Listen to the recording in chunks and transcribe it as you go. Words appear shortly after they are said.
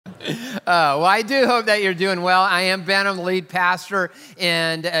Well, I do hope that you're doing well. I am Ben, I'm the lead pastor,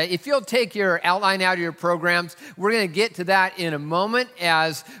 and if you'll take your outline out of your programs, we're going to get to that in a moment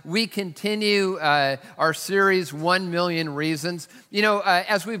as we continue our series, 1 Million Reasons. You know,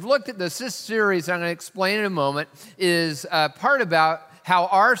 as we've looked at this series, I'm going to explain in a moment, is part about how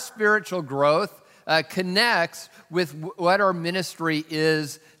our spiritual growth connects with what our ministry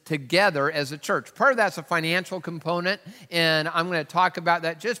is together as a church. Part of that's a financial component, and I'm going to talk about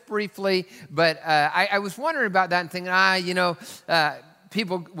that just briefly, but I was wondering about that and thinking,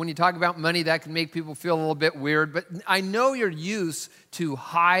 people, when you talk about money, that can make people feel a little bit weird, but I know you're used to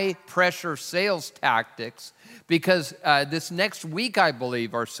high-pressure sales tactics because this next week, I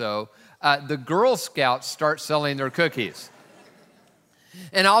believe, or so, the Girl Scouts start selling their cookies.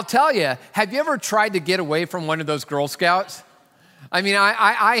 And I'll tell you, have you ever tried to get away from one of those Girl Scouts? I mean,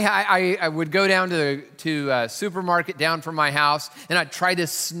 I would go down to a supermarket down from my house, and I'd try to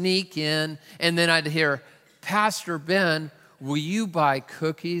sneak in, and then I'd hear, Pastor Ben, will you buy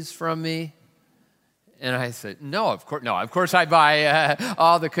cookies from me? And I said, no, of course I buy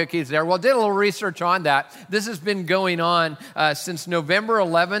all the cookies there. Well, did a little research on that. This has been going on since November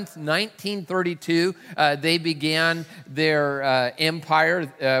 11th, 1932. They began their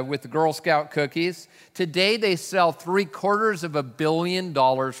empire with the Girl Scout cookies. Today, they sell $750 million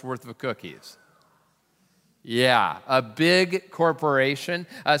worth of cookies. Yeah, a big corporation.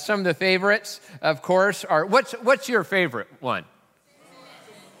 Some of the favorites, of course, are, what's your favorite one?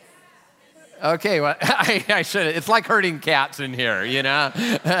 Okay, well, I should. It's like herding cats in here, you know.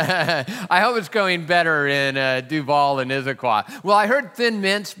 I hope it's going better in Duval and Issaquah. Well, I heard Thin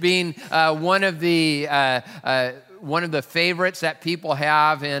Mints being one of the favorites that people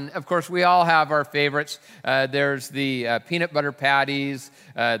have, and of course, we all have our favorites. There's the peanut butter patties,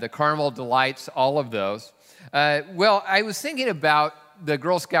 the caramel delights, all of those. Well, I was thinking about the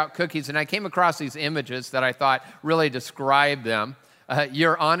Girl Scout cookies, and I came across these images that I thought really described them.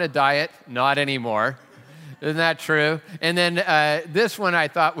 You're on a diet, not anymore. Isn't that true? And then this one I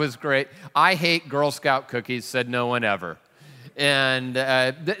thought was great. I hate Girl Scout cookies, said no one ever. And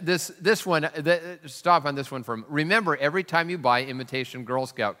this one, stop on this one for a moment. Remember, every time you buy imitation Girl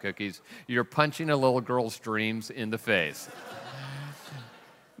Scout cookies, you're punching a little girl's dreams in the face.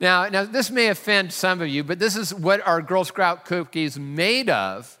 Now, this may offend some of you, but this is what our Girl Scout cookies made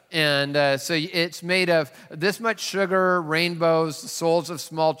of. And so it's made of this much sugar, rainbows, souls of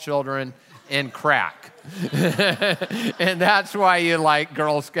small children, and crack. And that's why you like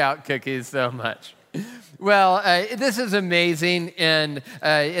Girl Scout cookies so much. Well, this is amazing, and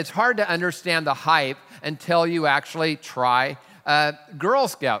it's hard to understand the hype until you actually try Girl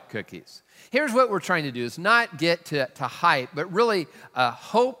Scout cookies. Here's what we're trying to do, is not get to hype, but really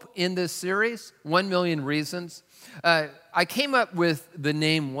hope in this series, 1 Million Reasons. I came up with the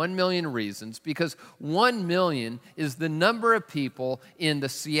name 1 Million Reasons because 1 million is the number of people in the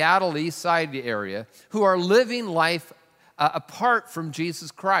Seattle East Side area who are living life apart from Jesus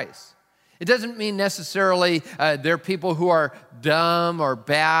Christ. It doesn't mean necessarily they're people who are dumb or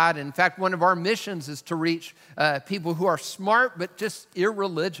bad. In fact, one of our missions is to reach people who are smart but just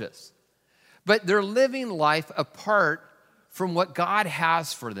irreligious. But they're living life apart from what God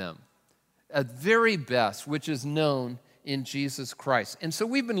has for them, at very best, which is known in Jesus Christ. And so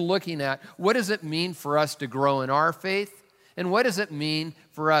we've been looking at what does it mean for us to grow in our faith, and what does it mean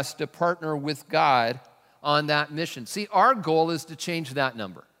for us to partner with God on that mission. See, our goal is to change that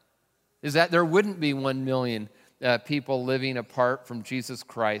number, is that there wouldn't be 1 million people living apart from Jesus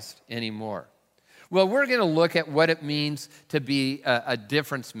Christ anymore. Well, we're going to look at what it means to be a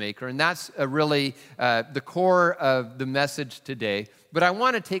difference maker, and that's really the core of the message today. But I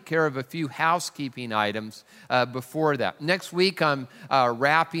want to take care of a few housekeeping items before that. Next week, I'm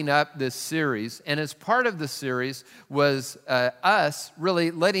wrapping up this series, and as part of the series was us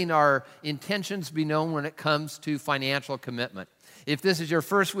really letting our intentions be known when it comes to financial commitment. If this is your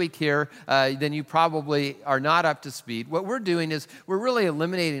first week here, then you probably are not up to speed. What we're doing is we're really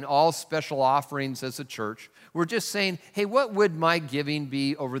eliminating all special offerings as a church. We're just saying, hey, what would my giving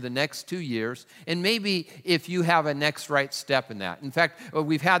be over the next 2 years? And maybe if you have a next right step in that. In fact,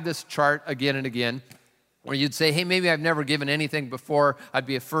 we've had this chart again and again where you'd say, hey, maybe I've never given anything before. I'd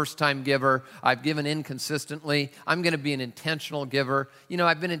be a first-time giver. I've given inconsistently. I'm going to be an intentional giver. You know,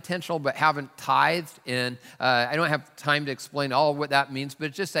 I've been intentional but haven't tithed, and I don't have time to explain all of what that means, but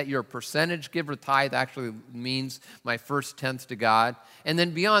it's just that you're a percentage giver. Tithe actually means my first tenth to God. And then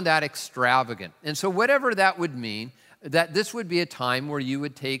beyond that, extravagant. And so whatever that would mean, that this would be a time where you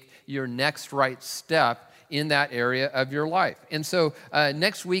would take your next right step in that area of your life. And so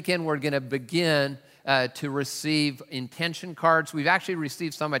next weekend, we're going to begin to receive intention cards. We've actually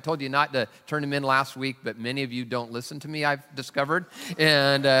received some. I told you not to turn them in last week, but many of you don't listen to me, I've discovered,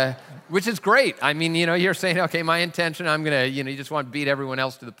 and which is great. I mean, you're saying, okay, my intention, I'm going to, you just want to beat everyone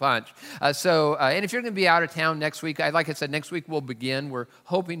else to the punch. And if you're going to be out of town next week, like I said, next week we'll begin. We're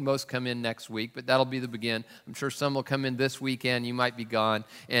hoping most come in next week, but that'll be the begin. I'm sure some will come in this weekend. You might be gone,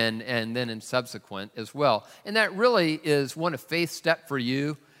 and then in subsequent as well. And that really is one, a faith step for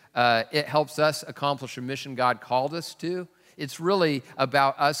you. It helps us accomplish a mission God called us to. It's really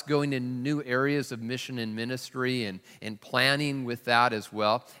about us going in new areas of mission and ministry and planning with that as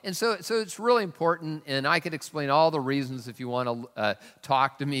well. And so it's really important, and I could explain all the reasons if you want to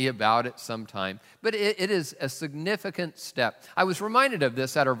talk to me about it sometime. But it is a significant step. I was reminded of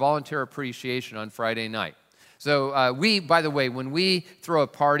this at our volunteer appreciation on Friday night. So by the way, when we throw a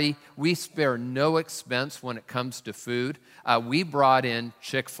party, we spare no expense when it comes to food. We brought in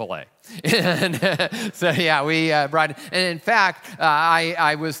Chick-fil-A. And we brought in. And in fact,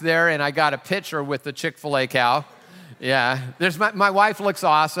 I was there and I got a picture with the Chick-fil-A cow. Yeah, there's my wife looks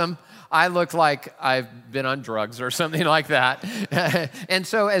awesome. I look like I've been on drugs or something like that. And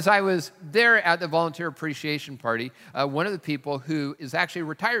so as I was there at the volunteer appreciation party, one of the people who is actually a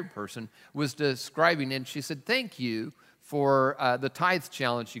retired person was describing, and she said, thank you for the tithe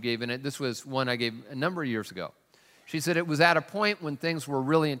challenge you gave. And this was one I gave a number of years ago. She said, it was at a point when things were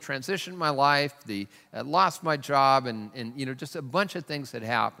really in transition in my life. I lost my job and just a bunch of things had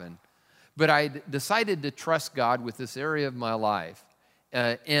happened. But I decided to trust God with this area of my life.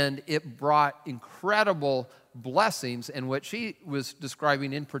 And it brought incredible blessings. And what she was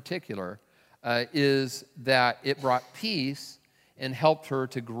describing in particular is that it brought peace and helped her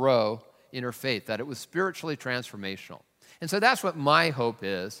to grow in her faith, that it was spiritually transformational. And so that's what my hope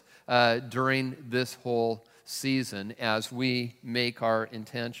is during this whole season as we make our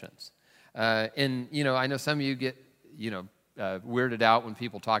intentions. And, I know some of you get, weirded out when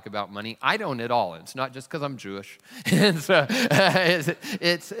people talk about money. I don't at all. It's not just because I'm Jewish. And so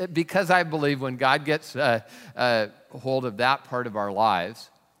it's because I believe when God gets hold of that part of our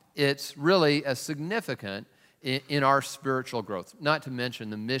lives, it's really a significant in our spiritual growth, not to mention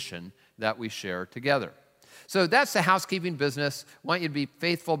the mission that we share together. So that's the housekeeping business. I want you to be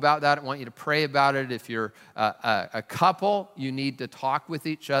faithful about that. I want you to pray about it. If you're a couple, you need to talk with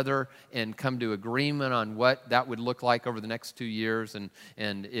each other and come to agreement on what that would look like over the next 2 years.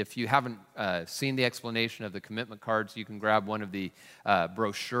 And if you haven't seen the explanation of the commitment cards, you can grab one of the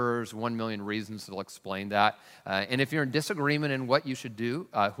brochures, 1 Million Reasons, that'll explain that. And if you're in disagreement in what you should do,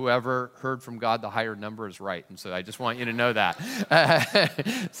 whoever heard from God the higher number is right. And so I just want you to know that.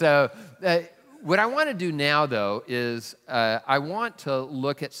 What I want to do now, though, is I want to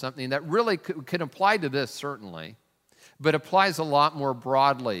look at something that really can apply to this, certainly, but applies a lot more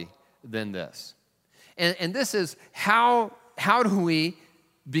broadly than this. And this is how do we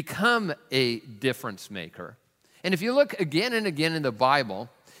become a difference maker? And if you look again and again in the Bible,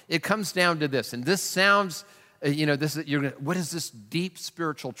 it comes down to this. And this sounds, what is this deep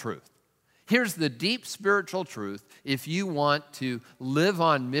spiritual truth? Here's the deep spiritual truth. If you want to live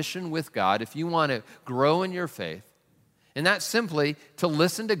on mission with God, if you want to grow in your faith, and that's simply to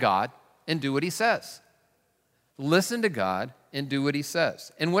listen to God and do what he says. Listen to God and do what he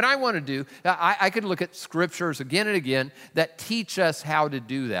says. And what I want to do, I could look at scriptures again and again that teach us how to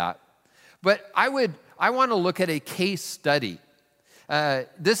do that. But I want to look at a case study.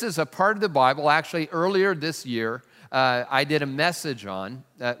 This is a part of the Bible, actually earlier this year, I did a message on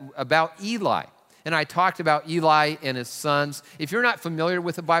about Eli. And I talked about Eli and his sons. If you're not familiar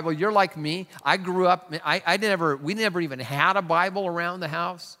with the Bible, you're like me. I grew up, we never even had a Bible around the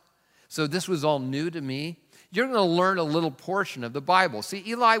house. So this was all new to me. You're going to learn a little portion of the Bible. See,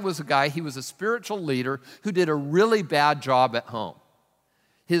 Eli was a guy, he was a spiritual leader who did a really bad job at home.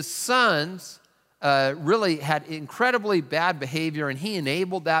 His sons really had incredibly bad behavior, and he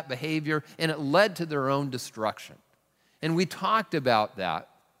enabled that behavior, and it led to their own destruction. And we talked about that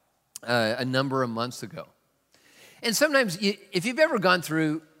a number of months ago. And sometimes, if you've ever gone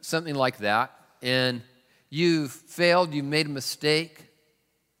through something like that, and you've failed, you've made a mistake,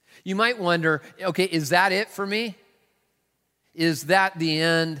 you might wonder, okay, is that it for me? Is that the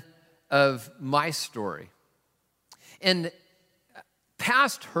end of my story? And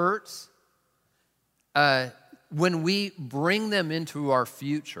past hurts, when we bring them into our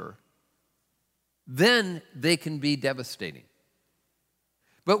future, then they can be devastating.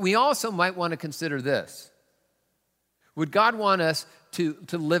 But we also might want to consider this. Would God want us to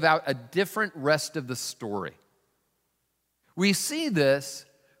live out a different rest of the story? We see this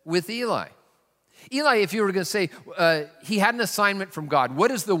with Eli. Eli, if you were going to say he had an assignment from God,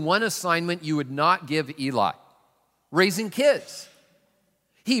 what is the one assignment you would not give Eli? Raising kids.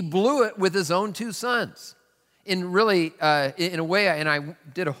 He blew it with his own 2 sons. In really, in a way, and I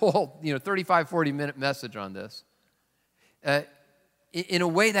did a whole 35, 40-minute message on this, in a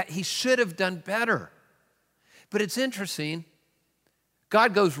way that he should have done better. But it's interesting.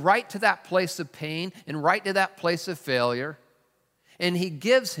 God goes right to that place of pain and right to that place of failure, and he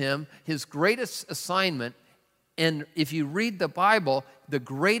gives him his greatest assignment, and if you read the Bible, the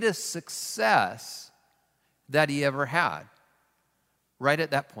greatest success that he ever had, right at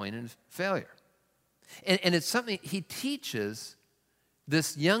that point in his failure. And it's something he teaches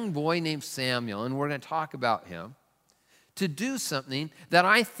this young boy named Samuel, and we're going to talk about him, to do something that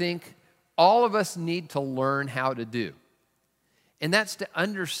I think all of us need to learn how to do. And that's to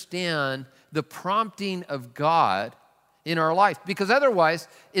understand the prompting of God in our life, because otherwise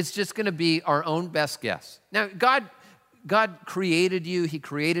it's just going to be our own best guess. Now, God created you. He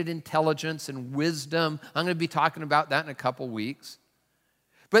created intelligence and wisdom. I'm going to be talking about that in a couple weeks.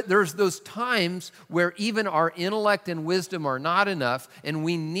 But there's those times where even our intellect and wisdom are not enough, and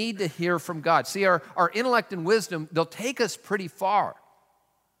we need to hear from God. See, our intellect and wisdom, they'll take us pretty far.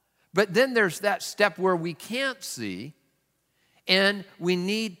 But then there's that step where we can't see, and we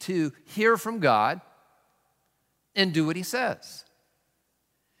need to hear from God and do what he says.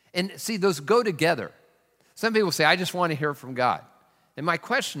 And see, those go together. Some people say, I just want to hear from God. And my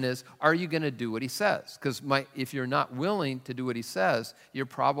question is, are you going to do what he says? Because if you're not willing to do what he says, you're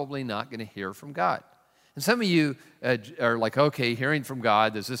probably not going to hear from God. And some of you are like, okay, hearing from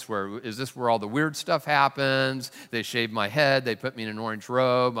God, is this where all the weird stuff happens? They shave my head, they put me in an orange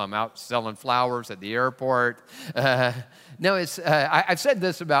robe, I'm out selling flowers at the airport. No, I've said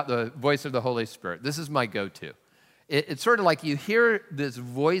this about the voice of the Holy Spirit. This is my go-to. It's sort of like you hear this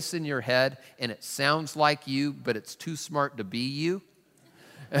voice in your head, and it sounds like you, but it's too smart to be you.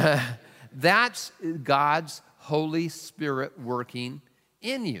 That's God's Holy Spirit working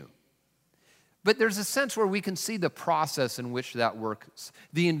in you. But there's a sense where we can see the process in which that works,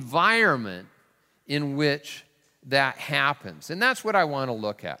 the environment in which that happens. And that's what I want to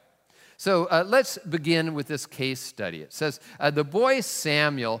look at. So let's begin with this case study. It says, the boy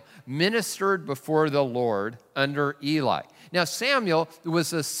Samuel ministered before the Lord under Eli. Now, Samuel was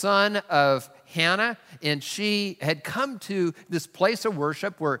the son of Hannah, and she had come to this place of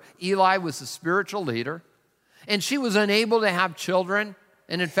worship where Eli was the spiritual leader, and she was unable to have children.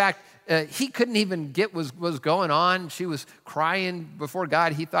 And in fact, he couldn't even get what was going on. She was crying before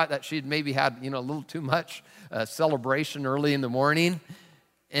God. He thought that she'd maybe had a little too much celebration early in the morning.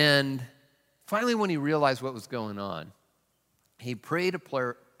 And finally, when he realized what was going on, he prayed a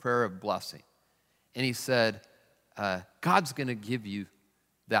prayer of blessing. And he said, God's going to give you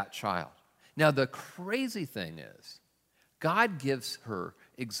that child. Now, the crazy thing is, God gives her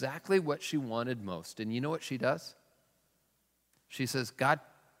exactly what she wanted most. And you know what she does? She says, God,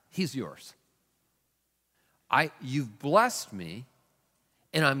 he's yours. You've blessed me,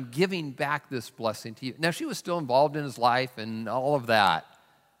 and I'm giving back this blessing to you. Now, she was still involved in his life and all of that.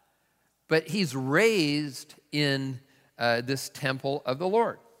 But he's raised in this temple of the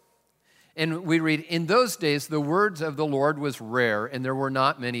Lord. And we read, in those days, the words of the Lord was rare, and there were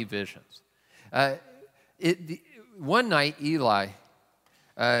not many visions. One night, Eli,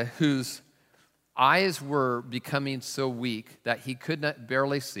 whose eyes were becoming so weak that he could not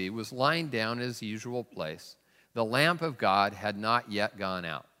barely see, was lying down in his usual place. The lamp of God had not yet gone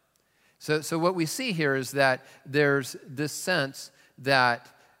out. So what we see here is that there's this sense that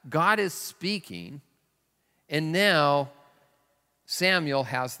God is speaking, and now Samuel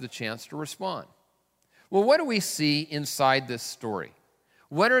has the chance to respond. Well, what do we see inside this story?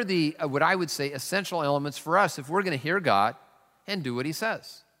 What are the, what I would say, essential elements for us if we're going to hear God and do what he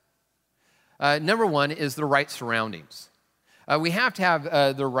says? Number one is the right surroundings. We have to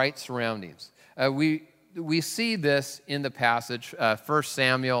have the right surroundings. We see this in the passage, 1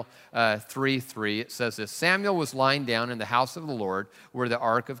 Samuel 3:3. It says this, Samuel was lying down in the house of the Lord where the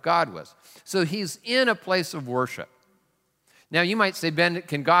ark of God was. So he's in a place of worship. Now you might say, Ben,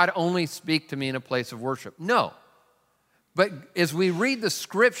 can God only speak to me in a place of worship? No. But as we read the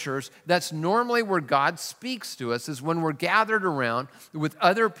scriptures, that's normally where God speaks to us, is when we're gathered around with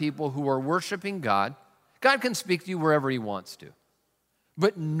other people who are worshiping God. God can speak to you wherever he wants to.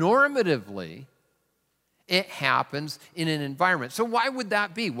 But normatively, it happens in an environment. So why would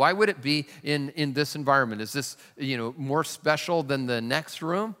that be? Why would it be in this environment? Is this, more special than the next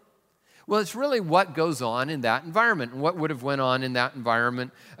room? Well, it's really what goes on in that environment and what would have went on in that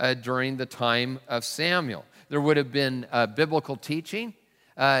environment during the time of Samuel. There would have been biblical teaching.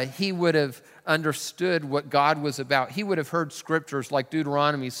 he would have understood what God was about. He would have heard scriptures like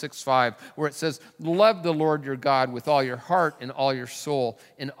Deuteronomy 6:5, where it says, love the Lord your God with all your heart and all your soul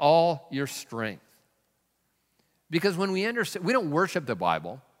and all your strength. Because when we understand, we don't worship the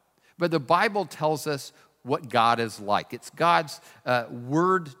Bible, but the Bible tells us what God is like. It's God's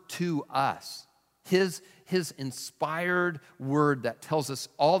word to us, His inspired word that tells us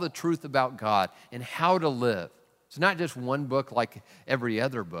all the truth about God and how to live. It's not just one book like every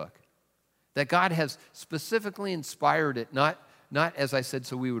other book. That God has specifically inspired it, not as I said,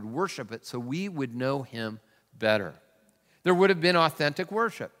 so we would worship it, so we would know Him better. There would have been authentic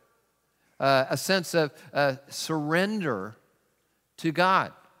worship, a sense of surrender to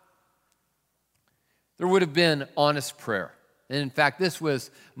God. There would have been honest prayer. And in fact, this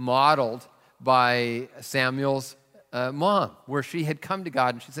was modeled by Samuel's mom, where she had come to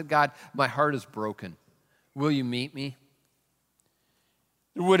God and she said, God, my heart is broken. Will you meet me?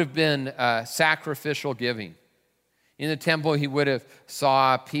 There would have been sacrificial giving. In the temple, he would have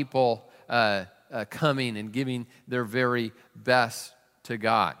saw people coming and giving their very best to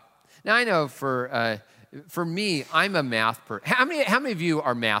God. Now, I know for me, I'm a math person. How many of you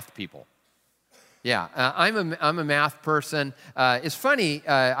are math people? Yeah, I'm a math person. It's funny,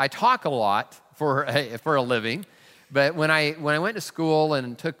 I talk a lot for a living, but when I went to school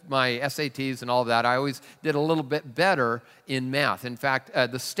and took my SATs and all of that, I always did a little bit better in math. In fact,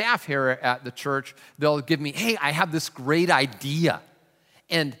 the staff here at the church, they'll give me, hey, I have this great idea,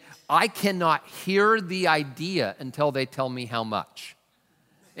 and I cannot hear the idea until they tell me how much.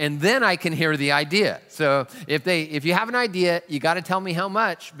 And then I can hear the idea. So if you have an idea, you got to tell me how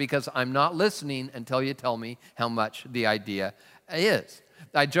much, because I'm not listening until you tell me how much the idea is.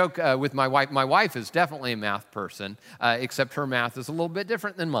 I joke with my wife. My wife is definitely a math person, except her math is a little bit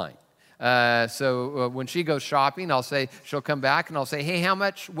different than mine. So when she goes shopping, she'll come back and I'll say, hey, how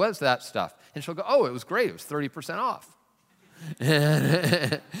much was that stuff? And she'll go, oh, it was great. It was 30% off.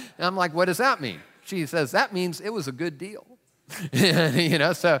 And I'm like, what does that mean? She says, that means it was a good deal.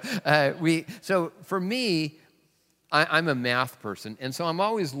 So for me, I'm a math person, and so I'm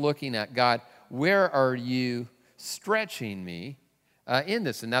always looking at God, where are you stretching me in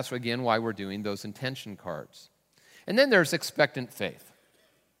this? And that's, again, why we're doing those intention cards. And then there's expectant faith.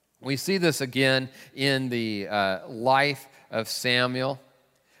 We see this again in the life of Samuel.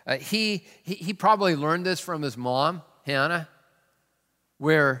 He probably learned this from his mom, Hannah,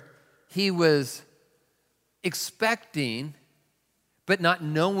 where he was expecting but not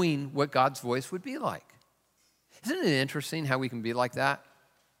knowing what God's voice would be like. Isn't it interesting how we can be like that?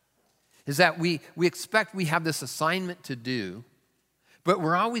 Is that we expect we have this assignment to do, but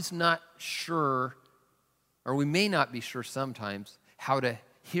we're always not sure, or we may not be sure sometimes, how to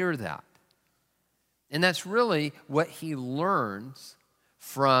hear that. And that's really what he learns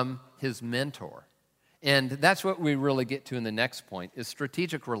from his mentor. And that's what we really get to in the next point, is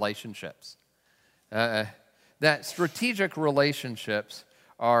strategic relationships. That strategic relationships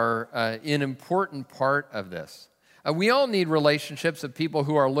are an important part of this. We all need relationships of people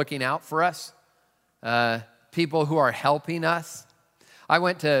who are looking out for us, people who are helping us. I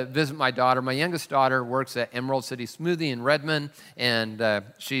went to visit my daughter. My youngest daughter works at Emerald City Smoothie in Redmond, and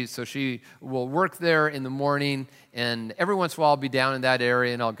she will work there in the morning, and every once in a while I'll be down in that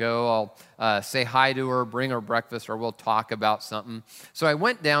area, and I'll say hi to her, bring her breakfast, or we'll talk about something. So I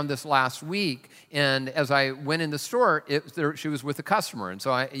went down this last week, and as I went in the store, she was with a customer, and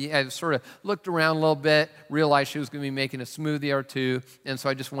so I sort of looked around a little bit, realized she was going to be making a smoothie or two, and so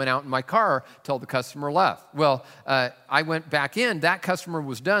I just went out in my car till the customer left. Well, I went back in. That customer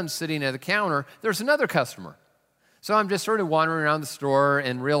was done sitting at the counter. There's another customer. So I'm just sort of wandering around the store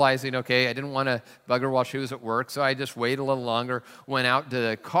and realizing, okay, I didn't want to bug her while she was at work, so I just waited a little longer, went out to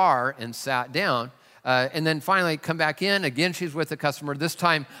the car and sat down, and then finally come back in. Again, she's with the customer. This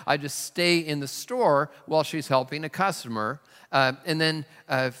time, I just stay in the store while she's helping a customer, and then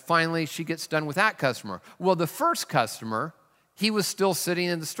finally she gets done with that customer. Well, the first customer, he was still sitting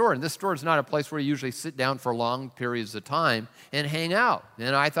in the store, and this store is not a place where you usually sit down for long periods of time and hang out.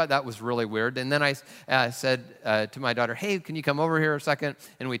 And I thought that was really weird. And then I said to my daughter, hey, can you come over here a second?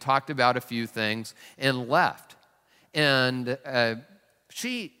 And we talked about a few things and left. And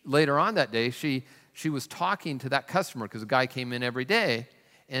she, later on that day, she was talking to that customer because the guy came in every day,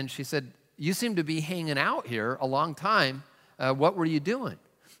 and she said, you seem to be hanging out here a long time. What were you doing?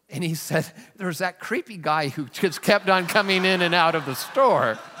 And he said, there's that creepy guy who just kept on coming in and out of the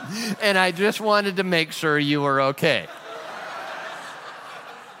store, and I just wanted to make sure you were okay.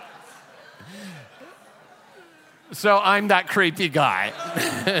 So I'm that creepy guy.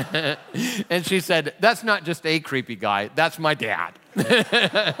 And she said, that's not just a creepy guy, that's my dad.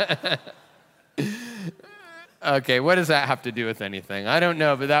 Okay, what does that have to do with anything? I don't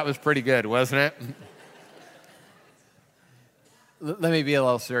know, but that was pretty good, wasn't it? Let me be a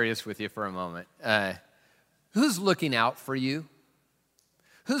little serious with you for a moment. Who's looking out for you?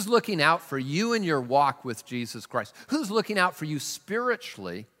 Who's looking out for you in your walk with Jesus Christ? Who's looking out for you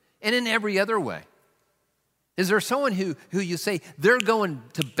spiritually and in every other way? Is there someone who you say, they're going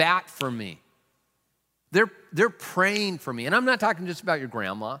to bat for me? They're praying for me. And I'm not talking just about your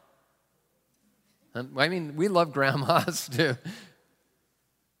grandma. I mean, we love grandmas too.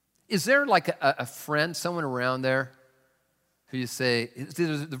 Is there like a friend, someone around there who you say,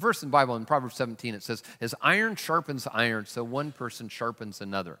 there's the verse in the Bible in Proverbs 17, it says, as iron sharpens iron, so one person sharpens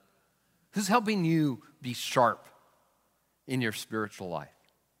another. Who's helping you be sharp in your spiritual life?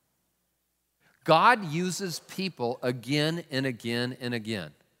 God uses people again and again and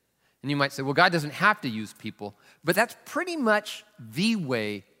again. And you might say, well, God doesn't have to use people, but that's pretty much the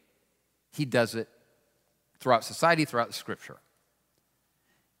way he does it throughout society, throughout the Scripture.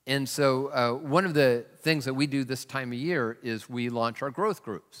 And so one of the things that we do this time of year is we launch our growth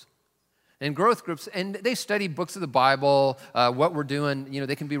groups. And growth groups, and they study books of the Bible, what we're doing,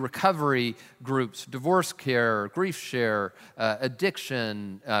 they can be recovery groups, divorce care, grief share,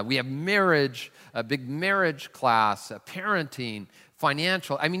 addiction. We have marriage, a big marriage class, parenting,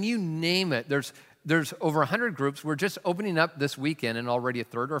 financial. I mean, you name it. There's over 100 groups. We're just opening up this weekend, and already a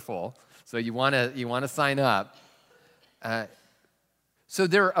third are full. So you want to sign up. So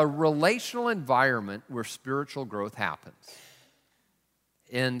they're a relational environment where spiritual growth happens.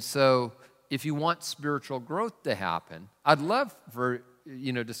 And so if you want spiritual growth to happen, I'd love for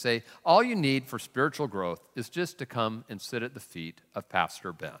to say, all you need for spiritual growth is just to come and sit at the feet of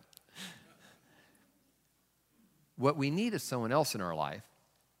Pastor Ben. What we need is someone else in our life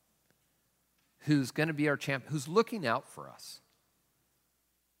who's going to be our champion, who's looking out for us.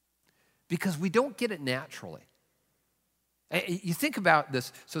 Because we don't get it naturally. You think about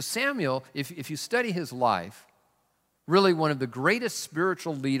this. So Samuel, if you study his life, really one of the greatest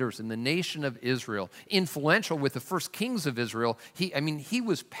spiritual leaders in the nation of Israel, influential with the first kings of Israel. He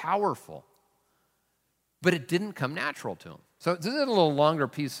was powerful, but it didn't come natural to him. So this is a little longer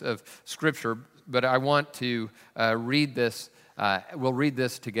piece of scripture, but I want to read this. We'll read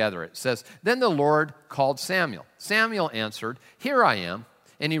this together. It says, then the Lord called Samuel. Samuel answered, here I am.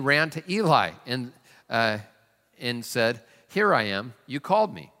 And he ran to Eli and said, here I am, you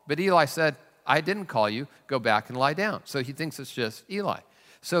called me. But Eli said, I didn't call you, go back and lie down. So he thinks it's just Eli.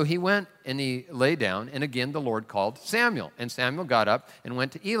 So he went and he lay down, and again the Lord called Samuel. And Samuel got up and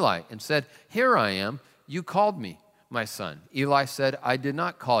went to Eli and said, here I am, you called me, my son. Eli said, I did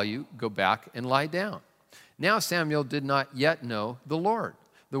not call you, go back and lie down. Now Samuel did not yet know the Lord.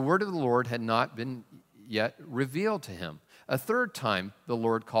 The word of the Lord had not been yet revealed to him. A third time the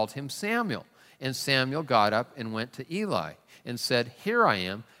Lord called him Samuel. And Samuel got up and went to Eli and said, here I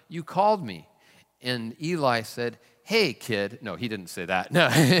am, you called me. And Eli said, hey, kid. No, he didn't say that. No.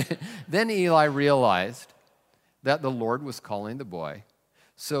 Then Eli realized that the Lord was calling the boy.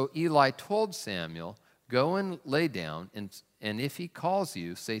 So Eli told Samuel, go and lay down, and if he calls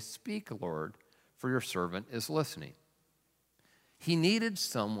you, say, speak, Lord, for your servant is listening. He needed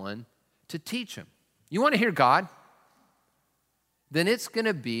someone to teach him. You want to hear God? Then it's going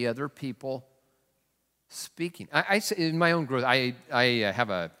to be other people speaking. I say in my own growth, I have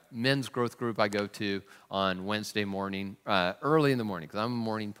a men's growth group I go to on Wednesday morning, early in the morning, because I'm a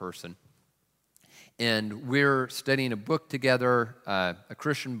morning person. And we're studying a book together, a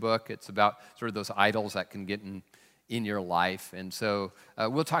Christian book. It's about sort of those idols that can get in your life. And so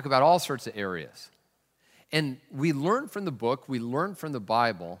we'll talk about all sorts of areas. And we learn from the book, we learn from the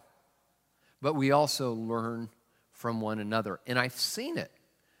Bible, but we also learn from one another. And I've seen it.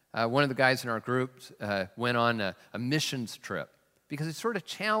 One of the guys in our group went on a missions trip because he's sort of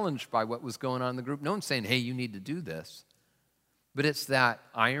challenged by what was going on in the group. No one's saying, hey, you need to do this. But it's that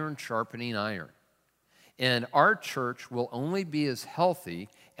iron sharpening iron. And our church will only be as healthy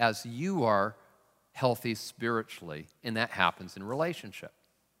as you are healthy spiritually, and that happens in relationship.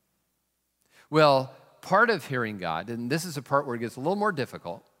 Well, part of hearing God, and this is a part where it gets a little more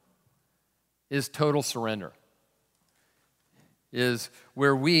difficult, is total surrender. Is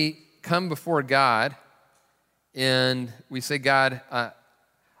where we come before God and we say, God,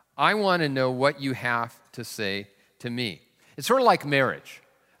 I want to know what you have to say to me. It's sort of like marriage.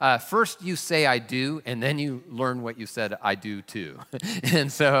 First you say I do, and then you learn what you said I do too. And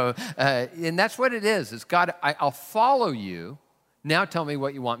so, and that's what it is God, I'll follow you. Now tell me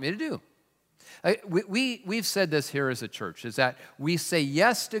what you want me to do. We've said this here as a church, is that we say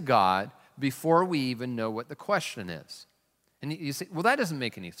yes to God before we even know what the question is. And you say, well, that doesn't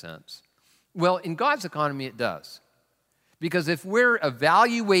make any sense. Well, in God's economy, it does. Because if we're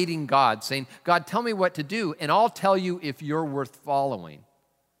evaluating God, saying, God, tell me what to do, and I'll tell you if you're worth following,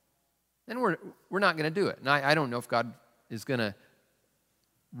 then we're not going to do it. And I don't know if God is going to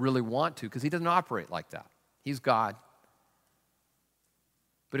really want to, because he doesn't operate like that. He's God.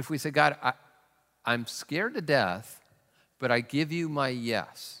 But if we say, God, I'm scared to death, but I give you my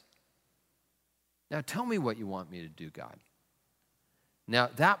yes. Now tell me what you want me to do, God. Now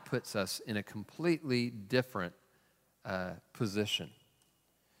that puts us in a completely different position.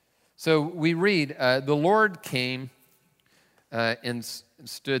 So we read, the Lord came and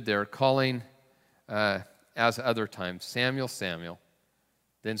stood there calling, as other times, Samuel, Samuel.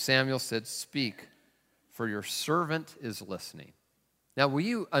 Then Samuel said, speak, for your servant is listening. Now, will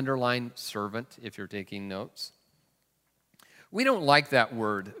you underline servant if you're taking notes? We don't like that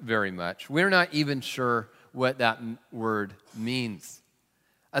word very much. We're not even sure what that word means.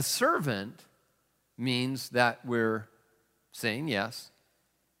 A servant means that we're saying yes,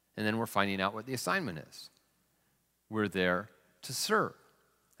 and then we're finding out what the assignment is. We're there to serve.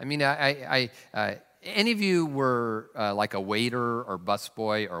 I mean, any of you were like a waiter or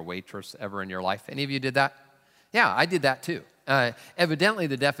busboy or waitress ever in your life? Any of you did that? Yeah, I did that too. Evidently,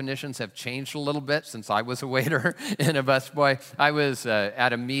 the definitions have changed a little bit since I was a waiter and a busboy. I was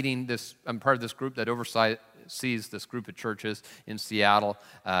at a meeting. I'm part of this group that oversees this group of churches in Seattle.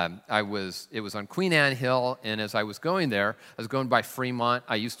 It was on Queen Anne Hill, and as I was going there, I was going by Fremont.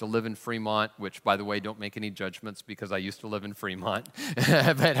 I used to live in Fremont, which, by the way, don't make any judgments because I used to live in Fremont.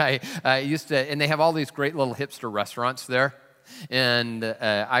 But I used to, and they have all these great little hipster restaurants there. And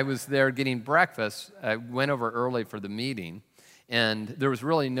I was there getting breakfast. I went over early for the meeting, and there was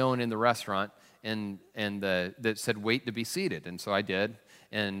really no one in the restaurant, and that said, wait to be seated. And so I did,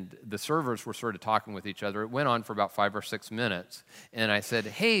 and the servers were sort of talking with each other. It went on for about 5 or 6 minutes, and I said,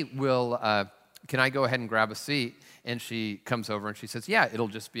 hey, can I go ahead and grab a seat? And she comes over and she says, yeah, it'll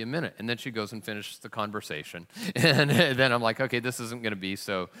just be a minute. And then she goes and finishes the conversation. And then I'm like, okay, this isn't going to be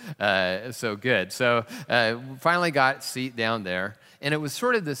so good. So finally got a seat down there. And it was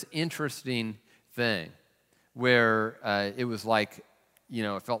sort of this interesting thing where it was like,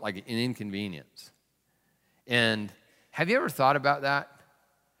 it felt like an inconvenience. And have you ever thought about that?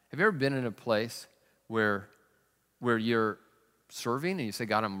 Have you ever been in a place where you're serving and you say,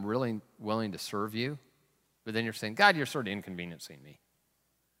 God, I'm really willing to serve you? But then you're saying, God, you're sort of inconveniencing me.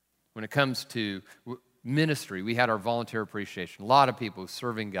 When it comes to ministry, we had our volunteer appreciation. A lot of people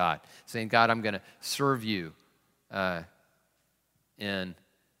serving God, saying, God, I'm going to serve you. But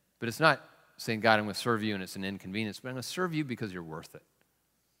it's not saying, God, I'm going to serve you and it's an inconvenience, but I'm going to serve you because you're worth it.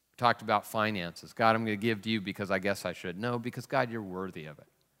 We talked about finances. God, I'm going to give to you because I guess I should. No, because, God, you're worthy of it.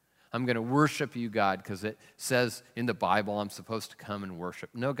 I'm going to worship you, God, because it says in the Bible I'm supposed to come and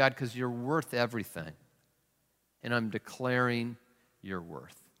worship. No, God, because you're worth everything. And I'm declaring your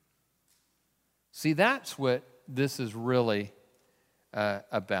worth. See, that's what this is really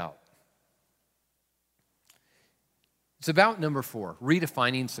about. It's about number 4,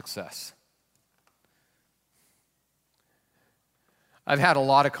 redefining success. I've had a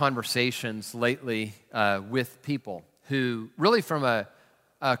lot of conversations lately with people who really from a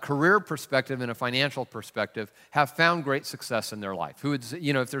career perspective and a financial perspective have found great success in their life. Who would,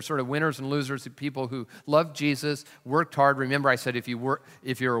 if they're sort of winners and losers, people who love Jesus, worked hard. Remember, I said if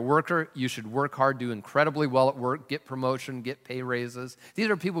you're a worker, you should work hard, do incredibly well at work, get promotion, get pay raises. These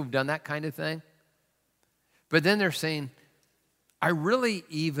are people who've done that kind of thing. But then they're saying, I really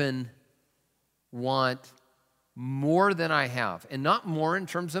even want more than I have, and not more in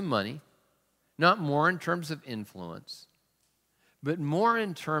terms of money, not more in terms of influence, but more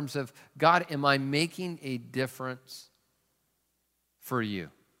in terms of, God, am I making a difference for you?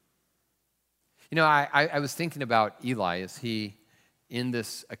 I was thinking about Eli as he, in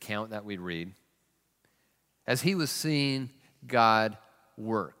this account that we read, as he was seeing God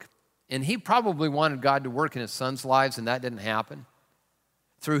work. And he probably wanted God to work in his son's lives, and that didn't happen.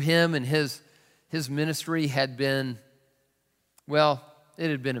 Through him and his ministry had been, it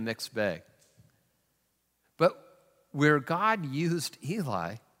had been a mixed bag. But where God used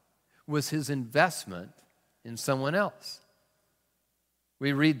Eli was his investment in someone else.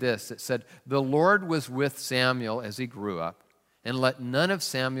 We read this. It said, the Lord was with Samuel as he grew up, and let none of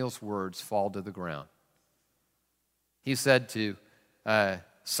Samuel's words fall to the ground. He said to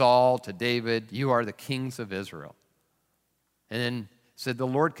Saul, to David, you are the kings of Israel. And then said, the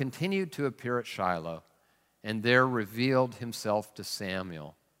Lord continued to appear at Shiloh, and there revealed himself to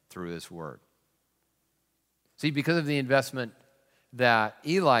Samuel through his word. See, because of the investment that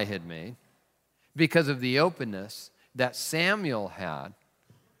Eli had made, because of the openness, that Samuel had,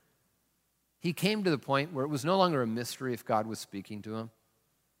 he came to the point where it was no longer a mystery if God was speaking to him.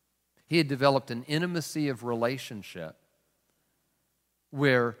 He had developed an intimacy of relationship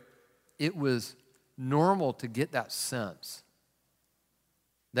where it was normal to get that sense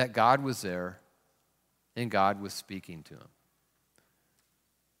that God was there and God was speaking to him.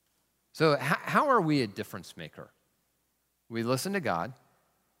 So how are we a difference maker? We listen to God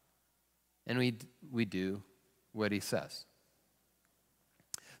and we do what he says.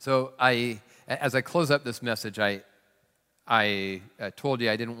 So as I close up this message, I told you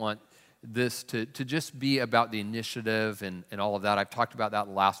I didn't want this to just be about the initiative and all of that. I've talked about that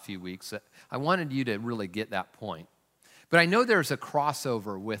the last few weeks. I wanted you to really get that point. But I know there's a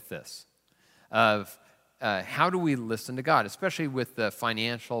crossover with this of how do we listen to God, especially with the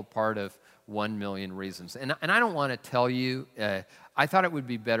financial part of 1 million reasons. And I don't want to tell you, I thought it would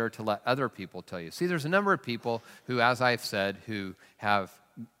be better to let other people tell you. See, there's a number of people who, as I've said, who have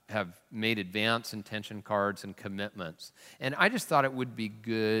made advance intention cards and commitments. And I just thought it would be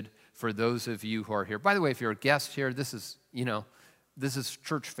good for those of you who are here. By the way, if you're a guest here, this is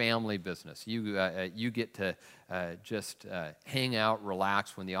church family business. You get to just hang out,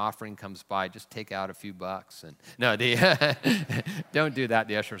 relax. When the offering comes by, just take out a few bucks. And no, don't do that.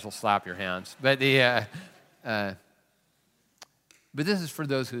 The ushers will slap your hands. But this is for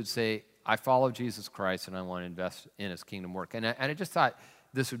those who would say, I follow Jesus Christ and I want to invest in his kingdom work. And I just thought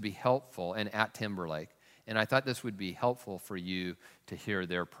this would be helpful, and at Timberlake. And I thought this would be helpful for you to hear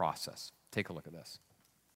their process. Take a look at this.